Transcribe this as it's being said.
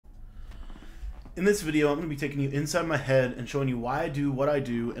In this video, I'm going to be taking you inside my head and showing you why I do what I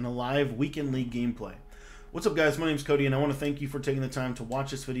do in a live weekend league gameplay. What's up, guys? My name is Cody, and I want to thank you for taking the time to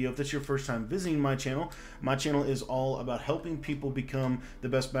watch this video. If this is your first time visiting my channel is all about helping people become the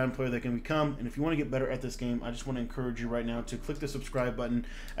best Madden player they can become. And if you want to get better at this game, I just want to encourage you right now to click the subscribe button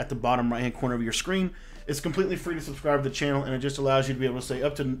at the bottom right-hand corner of your screen. It's completely free to subscribe to the channel, and it just allows you to be able to stay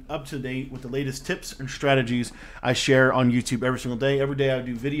up to date with the latest tips and strategies I share on YouTube every single day. Every day I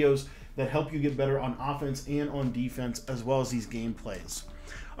do videos that help you get better on offense and on defense, as well as these gameplays.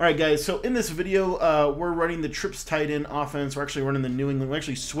 All right, guys, so in this video, we're running the trips tight end offense. We're actually running the New England. We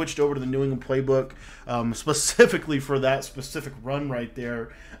actually switched over to the New England playbook specifically for that specific run right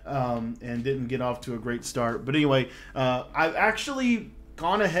there, and didn't get off to a great start. But anyway, I've actually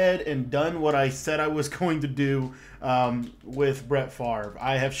gone ahead and done what I said I was going to do with Brett Favre.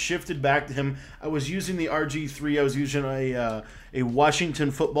 I have shifted back to him. I was using the RG3. I was using a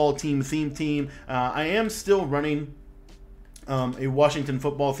Washington football theme team. I am still running a Washington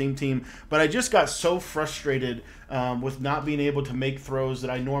football team, but I just got so frustrated with not being able to make throws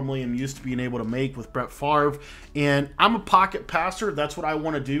that I normally am used to being able to make with Brett Favre. And I'm a pocket passer. That's what I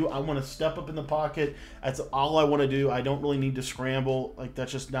want to do. I want to step up in the pocket. That's all I want to do. I don't really need to scramble. Like,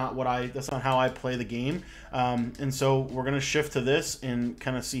 that's just not that's not how I play the game. And so we're going to shift to this and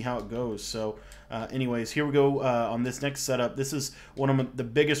kind of see how it goes. So anyways, here we go on this next setup. This is one of the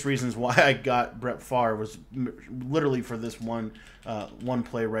biggest reasons why I got Brett Favre, was literally for this one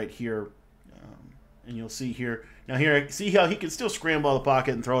play right here. And you'll see here. Now here, see how he can still scramble out of the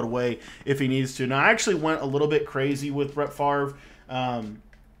pocket and throw it away if he needs to. Now, I actually went a little bit crazy with Brett Favre. I'm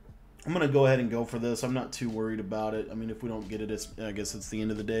going to go ahead and go for this. I'm not too worried about it. I mean, if we don't get it, I guess it's the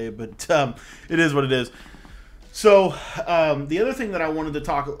end of the day. But it is what it is. So the other thing that I wanted to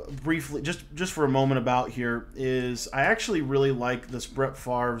talk briefly, just for a moment about here, is I actually really like this Brett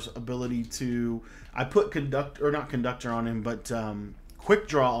Favre's ability to, I put not conductor on him, but quick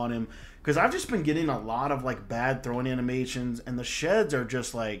draw on him, because I've just been getting a lot of like bad throwing animations, and the sheds are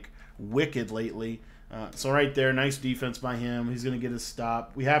just like wicked lately. So right there, nice defense by him. He's going to get his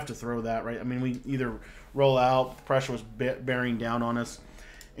stop. We have to throw that, right? I mean, we either roll out, pressure was bearing down on us.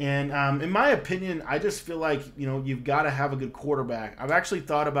 And in my opinion, I just feel like, you've got to have a good quarterback. I've actually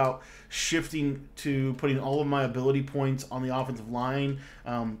thought about shifting to putting all of my ability points on the offensive line,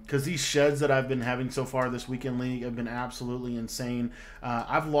 because these sheds that I've been having so far this weekend league have been absolutely insane.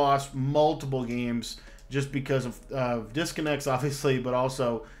 I've lost multiple games just because of disconnects, obviously, but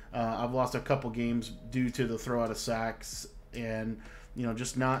also I've lost a couple games due to the throw out of sacks, and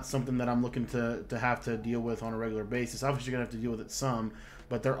just not something that I'm looking to have to deal with on a regular basis. Obviously, you're going to have to deal with it some,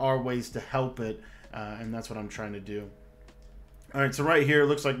 but there are ways to help it, and that's what I'm trying to do. All right, so right here, it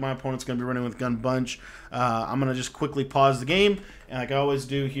looks like my opponent's going to be running with gun bunch. I'm going to just quickly pause the game, and like I always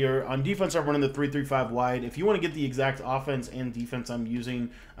do here, on defense, I'm running the 3-3-5 wide. If you want to get the exact offense and defense I'm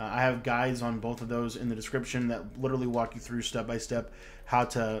using, I have guides on both of those in the description that literally walk you through step-by-step how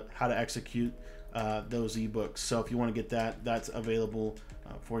to execute those ebooks. So if you want to get that, that's available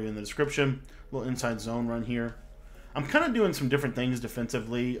for you in the description. A little inside zone run here. I'm kind of doing some different things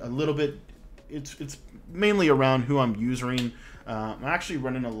defensively. A little bit, it's mainly around who I'm using. I'm actually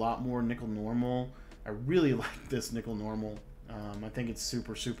running a lot more nickel normal. I really like this nickel normal. I think it's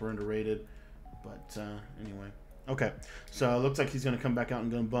super underrated. But anyway, okay. So it looks like he's going to come back out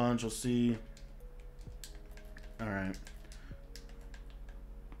and gun bunch. We'll see. All right.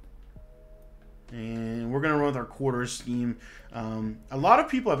 And we're going to run with our quarters scheme. A lot of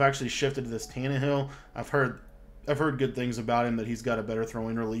people have actually shifted to this Tannehill. I've heard good things about him, that he's got a better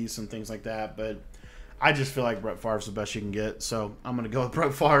throwing release and things like that, but I just feel like Brett Favre's the best you can get, so I'm going to go with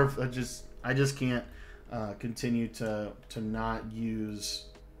Brett Favre. I just can't continue to not use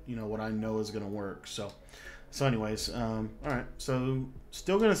what I know is going to work. So anyways, all right, so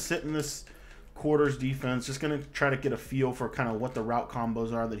still going to sit in this quarters defense, just going to try to get a feel for kind of what the route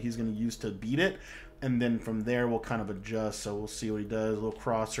combos are that he's going to use to beat it, and then from there we'll kind of adjust. So we'll see what he does. A little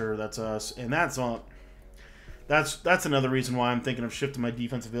crosser, that's us, and that's on. That's another reason why I'm thinking of shifting my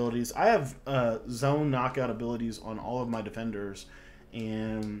defense abilities. I have zone knockout abilities on all of my defenders,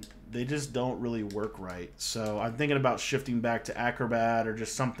 and they just don't really work right. So I'm thinking about shifting back to acrobat or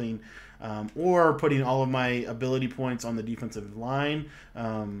just something, or putting all of my ability points on the defensive line.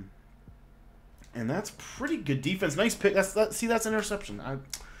 And that's pretty good defense. Nice pick. See, that's an interception. I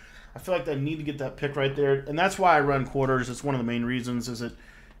feel like I need to get that pick right there, and that's why I run quarters. It's one of the main reasons. Is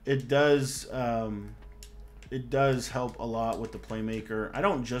it does help a lot with the playmaker. I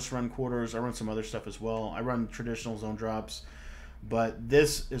don't just run quarters. I run some other stuff as well. I run traditional zone drops, but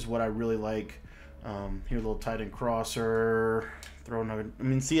this is what I really like. Here, a little tight end crosser. throw another. I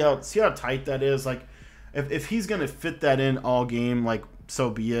mean, see how tight that is. Like, if he's gonna fit that in all game, like, so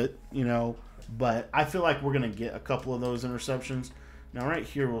be it, you know. But I feel like we're gonna get a couple of those interceptions. Now right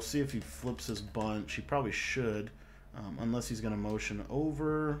here, we'll see if he flips his bunch. He probably should, unless he's gonna motion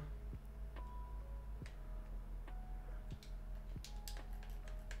over.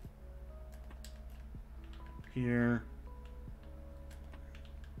 Here.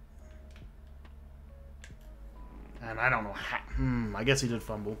 And I don't know how. I guess he did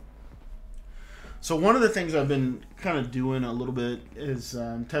fumble. So one of the things I've been kind of doing a little bit is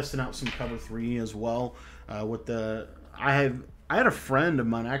testing out some cover 3 as well. With the I had a friend of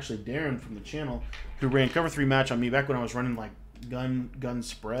mine, actually Darren from the channel, who ran cover 3 match on me back when I was running like gun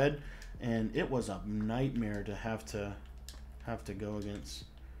spread, and it was a nightmare to have to go against.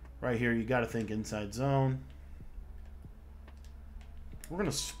 Right here, you got to think inside zone. We're going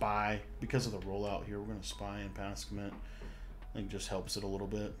to spy because of the rollout here. We're going to spy and pass commit. I think just helps it a little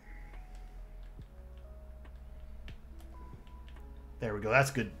bit. There we go. That's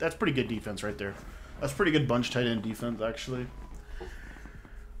good. That's pretty good defense right there. That's pretty good bunch tight end defense, actually.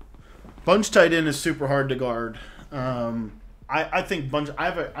 Bunch tight end is super hard to guard. I think bunch. I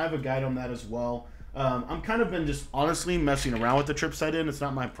have a guide on that as well. I'm kind of been just honestly messing around with the trips tight end. It's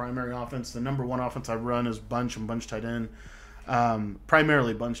not my primary offense. The number 1 offense I run is bunch and bunch tight end.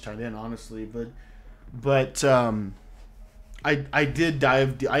 Primarily bunch tight end, honestly, but I did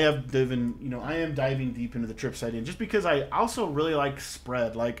dive. I am diving deep into the trip side in just because I also really like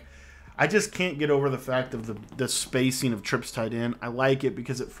spread. Like, I just can't get over the fact of the spacing of trips tight in. I like it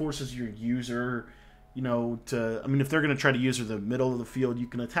because it forces your user, to. I mean, if they're going to try to use the middle of the field, you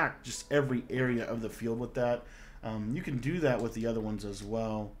can attack just every area of the field with that. You can do that with the other ones as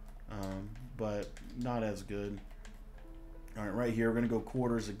well, but not as good. All right, right here, we're going to go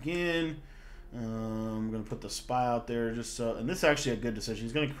quarters again. I'm going to put the spy out there just so, and this is actually a good decision.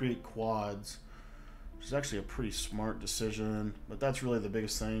 He's going to create quads, which is actually a pretty smart decision, but that's really the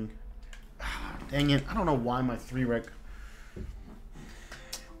biggest thing. Dang it, I don't know why my 3-rec.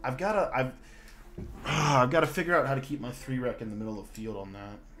 I've got to figure out how to keep my 3-rec in the middle of the field on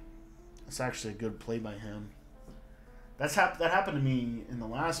that. That's actually a good play by him. That happened to me in the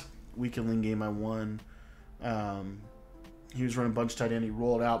last weekend league game I won. He was running bunch tight end. He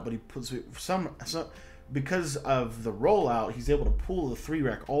rolled out, but he puts some because of the rollout, he's able to pull the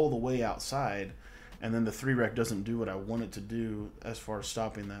 3-rec all the way outside, and then the 3-rec doesn't do what I want it to do as far as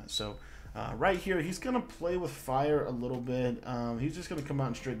stopping that. So right here, he's gonna play with fire a little bit. He's just gonna come out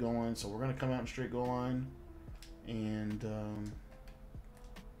in straight goal line. So we're gonna come out in straight goal line, and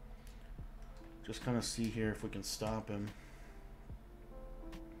just kind of see here if we can stop him.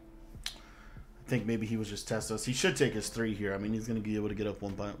 I think maybe he was just testing us. He should take his 3 here. I mean, he's going to be able to get up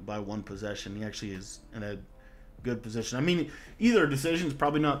by one possession. He actually is in a good position. I mean, either decision is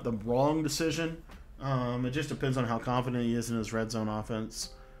probably not the wrong decision. It just depends on how confident he is in his red zone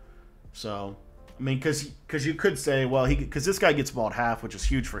offense. So, I mean, because you could say, well, because this guy gets balled half, which is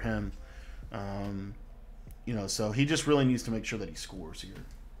huge for him. So he just really needs to make sure that he scores here,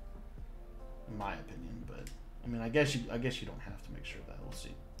 in my opinion. But I mean, I guess you don't have to make sure that. We'll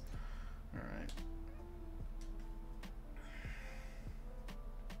see. All right.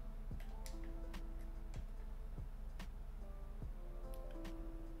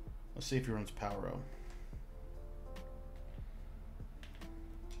 Let's see if he runs power row.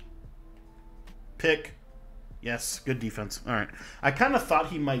 Pick. Yes, good defense. All right. I kind of thought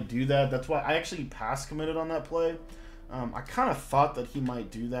he might do that. That's why I actually pass committed on that play. I kind of thought that he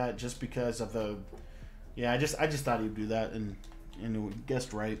might do that just because of the. Yeah, I just thought he'd do that, and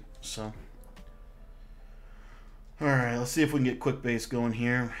guessed right. So. All right, let's see if we can get quick base going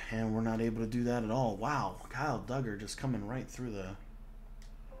here, and we're not able to do that at all. Wow, Kyle Duggar just coming right through the.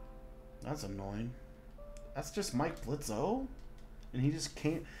 That's annoying. That's just Mike Blitzo, and he just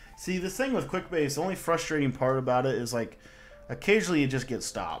can't see this thing with quick base. The only frustrating part about it is like occasionally it just gets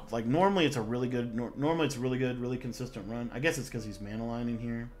stopped. Like normally it's a really good, really consistent run. I guess it's because he's man aligning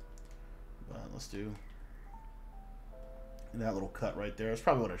here, but let's do that little cut right there. That's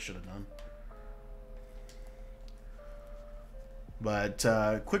probably what I should have done.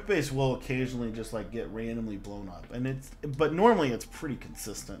 But quick base will occasionally just like get randomly blown up, and but normally it's pretty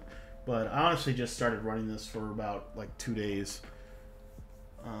consistent. But I honestly just started running this for about like 2 days,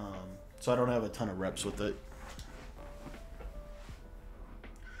 so I don't have a ton of reps with it.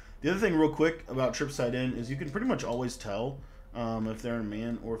 The other thing real quick about trip side in is you can pretty much always tell if they're in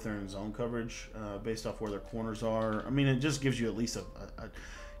man or if they're in zone coverage based off where their corners are. I mean, it just gives you at least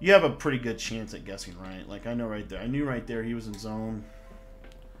you have a pretty good chance at guessing right. Like I know right there. I knew right there he was in zone.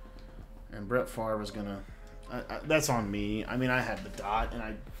 And Brett Favre was going to That's on me. I mean, I had the dot, and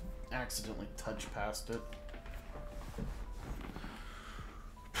I accidentally touched past it.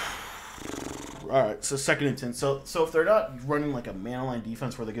 All right, so 2nd and 10. So if they're not running like a man-line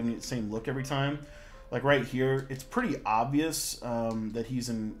defense where they're giving you the same look every time, like right here, it's pretty obvious that he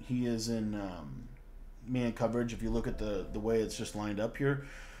is in man coverage if you look at the way it's just lined up here.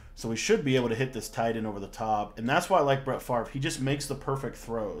 So we should be able to hit this tight end over the top, and that's why I like Brett Favre. He just makes the perfect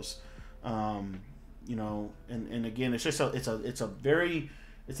throws. You know, and again, it's just it's a very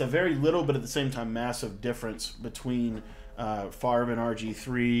little but at the same time massive difference between Favre and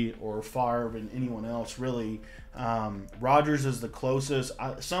RG3 or Favre and anyone else really. Rodgers is the closest.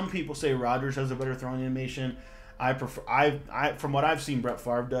 Some people say Rodgers has a better throwing animation. I prefer from what I've seen, Brett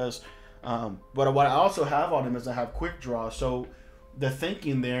Favre does. But what I also have on him is I have quick draw. So the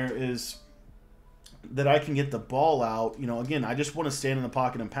thinking there is that I can get the ball out. You know, again, I just want to stand in the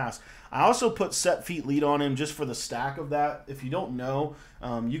pocket and pass. I also put set feet lead on him just for the stack of that. If you don't know,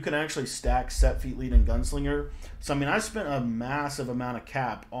 you can actually stack set feet lead and gunslinger. So, I mean, I spent a massive amount of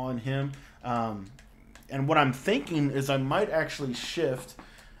cap on him. And what I'm thinking is I might actually shift.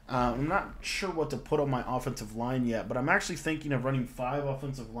 I'm not sure what to put on my offensive line yet, but I'm actually thinking of running 5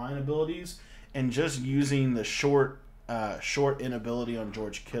 offensive line abilities and just using the short inability on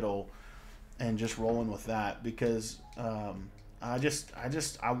George Kittle and just rolling with that because I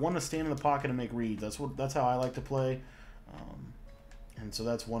want to stand in the pocket and make reads. That's how I like to play, and so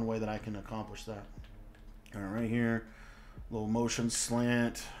that's one way that I can accomplish that. All right, right here, little motion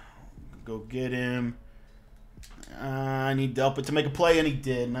slant, go get him. I need to help it to make a play, and he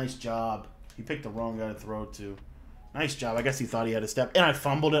did. Nice job. He picked the wrong guy to throw to. Nice job. I guess he thought he had a step, and I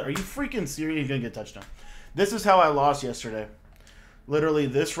fumbled it. Are you freaking serious? He's going to get a touchdown. This is how I lost yesterday. Literally,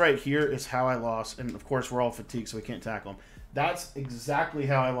 this right here is how I lost. And, of course, we're all fatigued, so we can't tackle him. That's exactly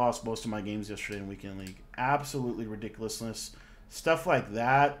how I lost most of my games yesterday in Weekend League. Absolutely ridiculousness. Stuff like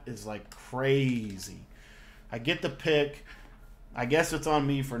that is, like, crazy. I get the pick. I guess it's on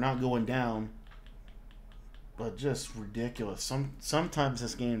me for not going down. But just ridiculous. Sometimes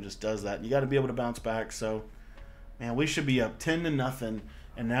this game just does that. You got to be able to bounce back. So, man, we should be up 10-0,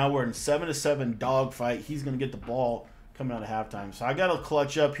 and now we're in 7-7 dogfight. He's going to get the ball coming out of halftime. So I got to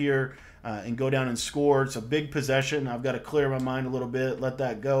clutch up here and go down and score. It's a big possession. I've got to clear my mind a little bit, let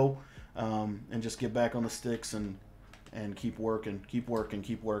that go, and just get back on the sticks and keep working.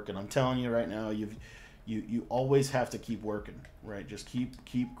 I'm telling you right now, you always have to keep working, right? Just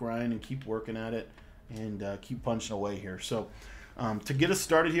keep grinding and keep working at it. And keep punching away here. So to get us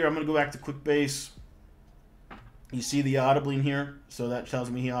started here, I'm going to go back to quick base. You see the audibling here. So that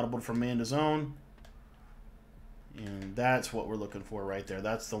tells me he audibled from man to zone. And that's what we're looking for right there.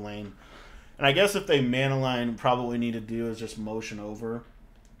 That's the lane. And I guess if they man align, probably what we need to do is just motion over.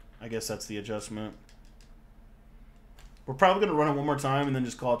 I guess that's the adjustment. We're probably going to run it one more time and then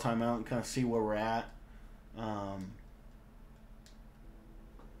just call a timeout and kind of see where we're at.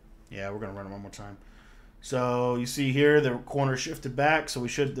 Yeah, we're going to run it one more time. So you see here the corner shifted back, so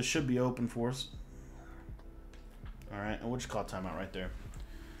this should be open for us. All right, and we'll just call timeout right there,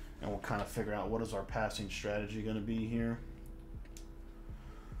 and we'll kind of figure out what is our passing strategy going to be here.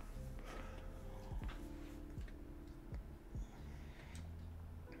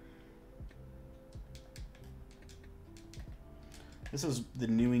 This is the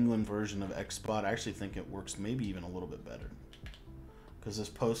New England version of X-Spot. I actually think it works maybe even a little bit better because this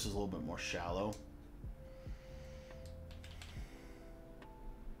post is a little bit more shallow.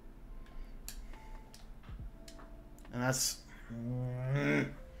 And that's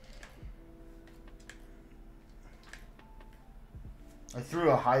I threw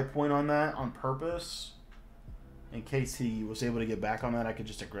a high point on that on purpose in case he was able to get back on that. I could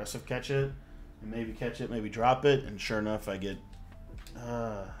just aggressive catch it and maybe catch it, maybe drop it, and sure enough I get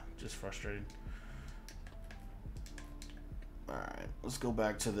just frustrating. All right, let's go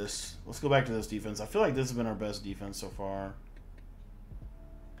back to this. Let's go back to this defense. I feel like this has been our best defense so far.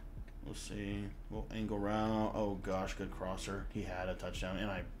 We'll see. Little angle route. Oh, gosh, good crosser. He had a touchdown, and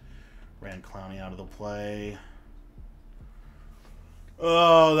I ran Clowney out of the play.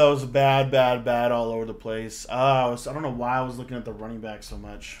 Oh, that was bad all over the place. I don't know why I was looking at the running back so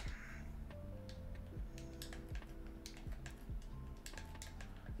much.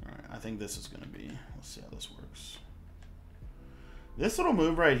 All right, I think this is going to be. Let's see how this works. This little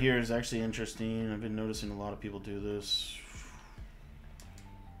move right here is actually interesting. I've been noticing a lot of people do this.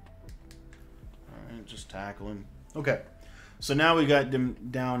 Just tackle him. Okay, so now we got him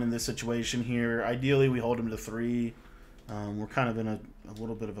down in this situation here. Ideally, we hold him to 3. We're kind of in a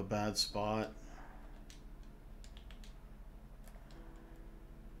little bit of a bad spot.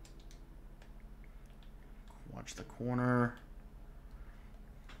 Watch the corner.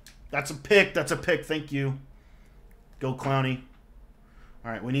 That's a pick. That's a pick. Thank you. Go Clowney.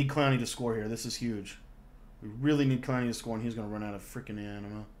 All right, we need Clowney to score here. This is huge. We really need Clowney to score, and he's going to run out of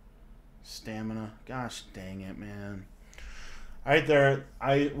freaking stamina. Gosh dang it, man. All right there.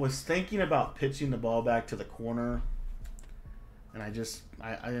 I was thinking about pitching the ball back to the corner, and I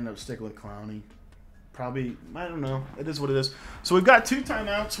ended up sticking with Clowney. Probably, I don't know. It is what it is. So we've got 2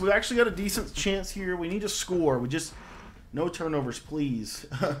 timeouts. We've actually got a decent chance here. We need to score. We just, no turnovers, please.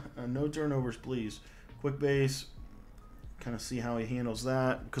 No turnovers, please. Quick base. Kind of see how he handles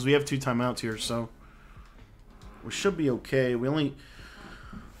that. Because we have 2 timeouts here, so we should be okay. We only,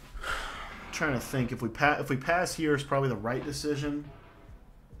 trying to think. If we pass here, it's probably the right decision.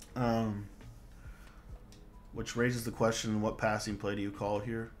 Which raises the question, what passing play do you call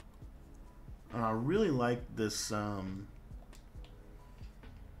here? I really like this.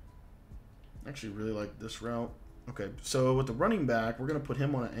 Actually, really like this route. Okay, so with the running back, we're going to put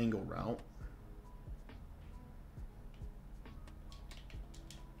him on an angle route.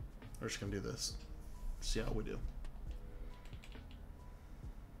 We're just going to do this. See how we do.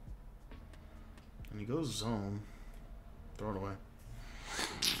 And he goes zone. Throw it away.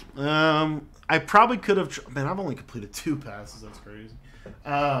 I probably could have. Man, I've only completed 2 passes. That's crazy.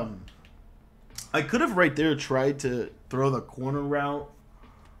 I could have right there tried to throw the corner route,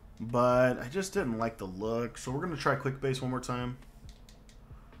 but I just didn't like the look. So we're going to try quick base one more time.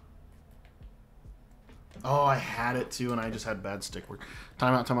 Oh, I had it too, and I just had bad stick work.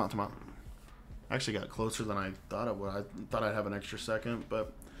 Timeout, timeout, timeout. I actually got closer than I thought it would. I thought I'd have an extra second,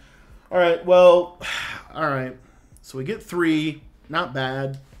 but all right. Well, all right. So we get 3. Not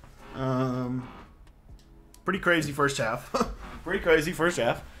bad. Pretty crazy first half. Pretty crazy first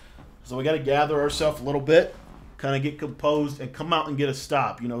half. So we got to gather ourselves a little bit, kind of get composed, and come out and get a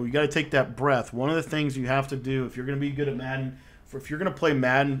stop. You know, you got to take that breath. One of the things you have to do if you're going to be good at Madden, if you're going to play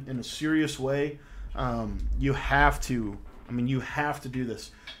Madden in a serious way, you have to. I mean, you have to do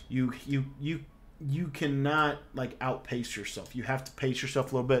this. You cannot like outpace yourself. You have to pace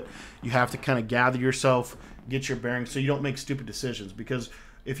yourself a little bit. You have to kind of gather yourself, get your bearings, so you don't make stupid decisions. Because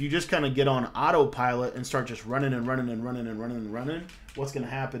if you just kind of get on autopilot and start just running and running and running and running and running, what's going to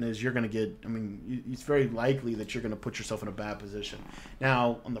happen is you're going to get, I mean, it's very likely that you're going to put yourself in a bad position.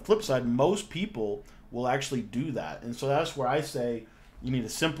 Now, on the flip side, most people will actually do that. And so that's where I say you need to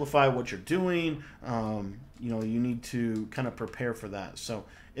simplify what you're doing. You know, you need to kind of prepare for that. So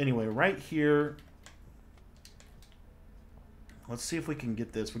anyway, right here, let's see if we can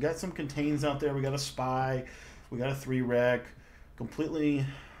get this. We got some contains out there. We got a spy. We got a 3-rec. Completely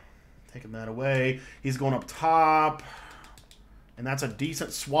taking that away. He's going up top. And that's a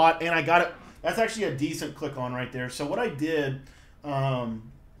decent swat. And I got it. That's actually a decent click on right there. So what I did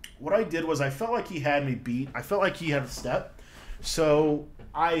was I felt like he had me beat. I felt like he had a step. So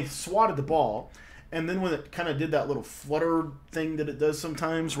I swatted the ball. And then when it kind of did that little flutter thing that it does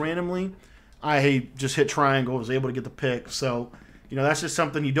sometimes randomly, I just hit triangle, was able to get the pick. So, you know, that's just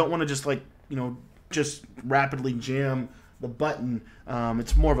something you don't want to just like, you know, just rapidly jam the button.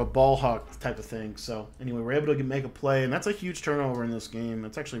 It's more of a ball hawk type of thing. So anyway, we're able to make a play, and that's a huge turnover in this game.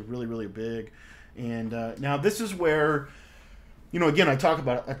 That's actually really, really big. And now this is where, you know, again, I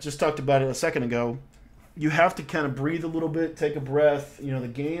just talked about it a second ago. You have to kind of breathe a little bit, take a breath. You know, the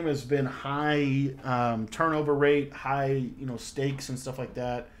game has been high turnover rate, high, you know, stakes and stuff like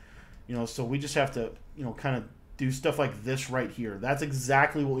that. You know, so we just have to, you know, kind of do stuff like this right here. That's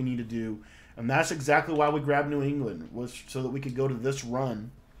exactly what we need to do. And that's exactly why we grabbed New England, was so that we could go to this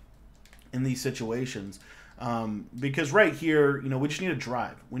run in these situations. Because right here, you know, we just need a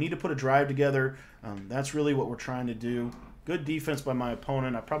drive. We need to put a drive together. That's really what we're trying to do. Good defense by my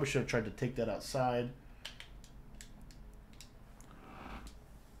opponent. I probably should have tried to take that outside.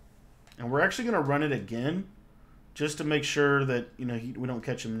 And we're actually going to run it again just to make sure that, you know, we don't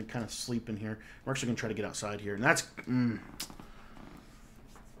catch him kind of sleeping here. We're actually going to try to get outside here. And that's...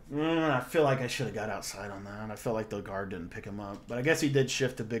 I feel like I should have got outside on that. I felt like the guard didn't pick him up. But I guess he did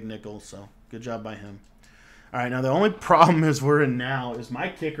shift to big nickel, so good job by him. All right, now the only problem is we're in now is my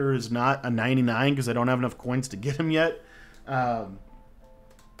kicker is not a 99 because I don't have enough coins to get him yet.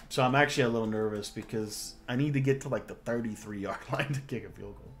 So I'm actually a little nervous because I need to get to like the 33-yard line to kick a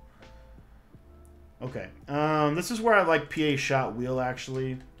field goal. Okay, this is where I like PA shot wheel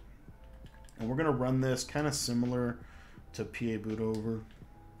actually. And we're going to run this kind of similar to PA boot over.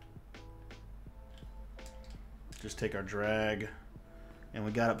 Just take our drag, and we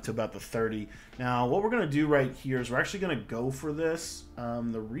got up to about the 30. Now, what we're going to do right here is we're actually going to go for this.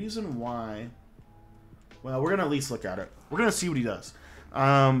 The reason why, well, we're going to at least look at it. We're going to see what he does.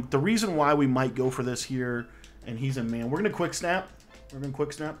 The reason why we might go for this here and he's in man. We're going to quick snap. We're going to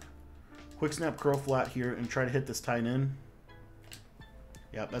quick snap curl flat here and try to hit this tight end.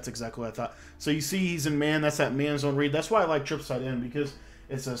 Yep, that's exactly what I thought. So you see he's in man. That's that man zone read. That's why I like trips tight end, because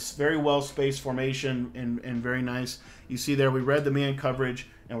it's a very well-spaced formation and very nice. You see there, we read the man coverage,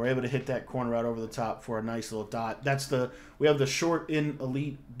 and we're able to hit that corner out over the top for a nice little dot. We have the short in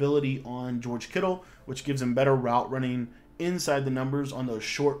elite ability on George Kittle, which gives him better route running inside the numbers on those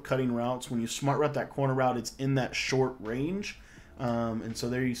short cutting routes. When you smart route that corner route, it's in that short range. And so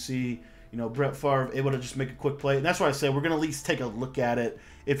there you see, Brett Favre able to just make a quick play. And that's why I say we're going to at least take a look at it.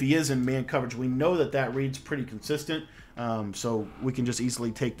 If he is in man coverage, we know that read's pretty consistent. So we can just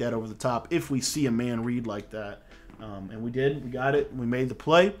easily take that over the top if we see a man read like that. And we did. We got it. We made the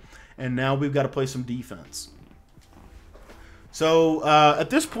play. And now we've got to play some defense. So at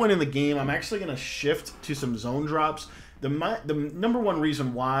this point in the game, I'm actually going to shift to some zone drops. The number one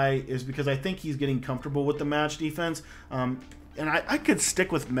reason why is because I think he's getting comfortable with the match defense. And I could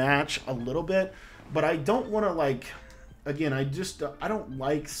stick with match a little bit, but I don't want to, again, I don't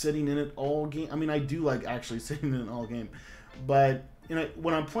like sitting in it all game. I mean, I do like actually sitting in it all game. But,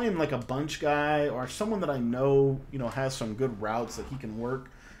 when I'm playing like a bunch guy or someone that I know, has some good routes that he can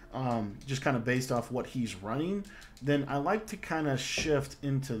work, just kind of based off what he's running, then I like to kind of shift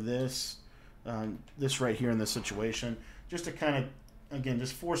into this right here in this situation, just to kind of, again,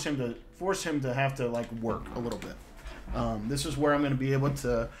 just force him to have to work a little bit. This is where I'm going to be able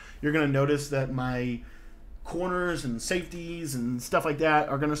to, you're going to notice that my corners and safeties and stuff like that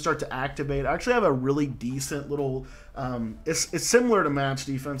are going to start to activate. I actually have a really decent little, it's similar to match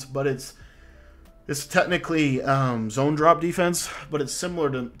defense, but it's technically zone drop defense, but it's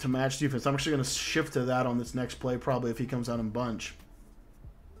similar to match defense. I'm actually going to shift to that on this next play, probably if he comes out in bunch.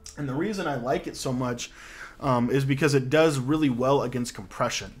 And the reason I like it so much is because it does really well against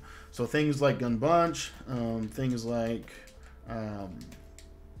compression. So things like gun bunch, things like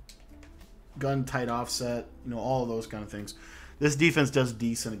gun tight offset, all of those kind of things. This defense does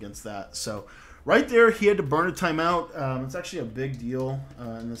decent against that. So right there, he had to burn a timeout. It's actually a big deal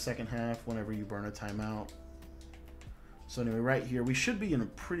in the second half whenever you burn a timeout. So anyway, right here, we should be in a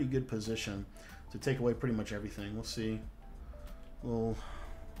pretty good position to take away pretty much everything. We'll see. Little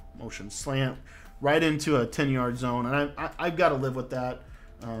motion slant right into a 10-yard zone, and I've got to live with that.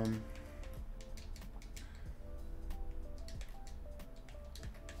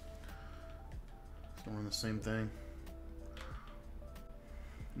 Doing the same thing.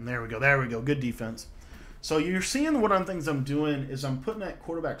 And there we go. Good defense. So you're seeing what I'm doing is I'm putting that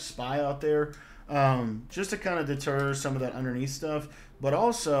quarterback spy out there just to kind of deter some of that underneath stuff, but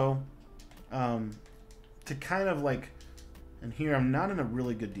also to kind of and here I'm not in a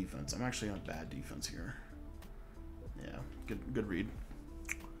really good defense. I'm actually on a bad defense here. Yeah, good read.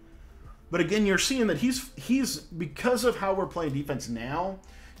 But again, you're seeing that he's because of how we're playing defense now,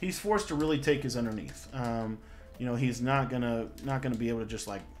 he's forced to really take his underneath. He's not gonna be able to just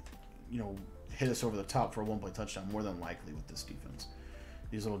hit us over the top for a one-play touchdown, more than likely with this defense.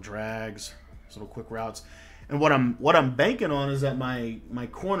 These little drags, these little quick routes, and what I'm banking on is that my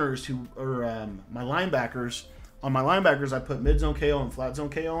corners my linebackers. On my linebackers, I put mid zone KO and flat zone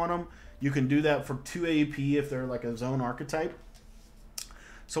KO on them. You can do that for 2 AAP if they're like a zone archetype.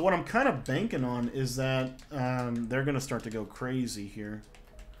 So what I'm kind of banking on is that they're going to start to go crazy here.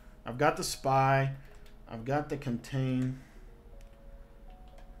 I've got the spy. I've got the contain.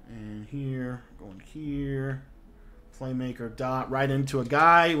 And here, going here. Playmaker dot right into a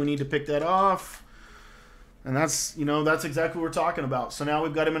guy. We need to pick that off. And that's exactly what we're talking about. So now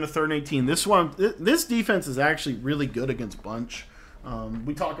we've got him in a 3rd and 18. This defense is actually really good against bunch.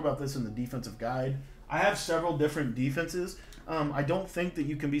 We talk about this in the defensive guide. I have several different defenses. I don't think that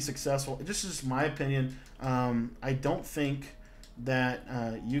you can be successful. This is just my opinion. I don't think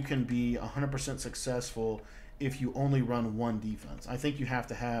that you can be 100% successful if you only run one defense. I think you have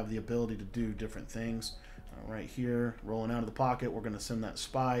to have the ability to do different things. Right here, rolling out of the pocket, we're going to send that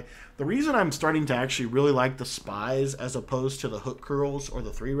spy. The reason I'm starting to actually really like the spies as opposed to the hook curls or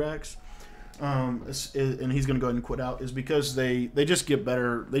the 3-recs, and he's going to go ahead and quit out, is because they just get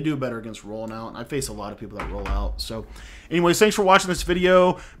better. They do better against rolling out, and I face a lot of people that roll out. So anyways, thanks for watching this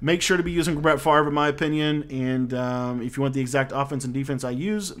video. Make sure to be using Brett Favre, in my opinion, and if you want the exact offense and defense I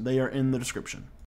use, they are in the description.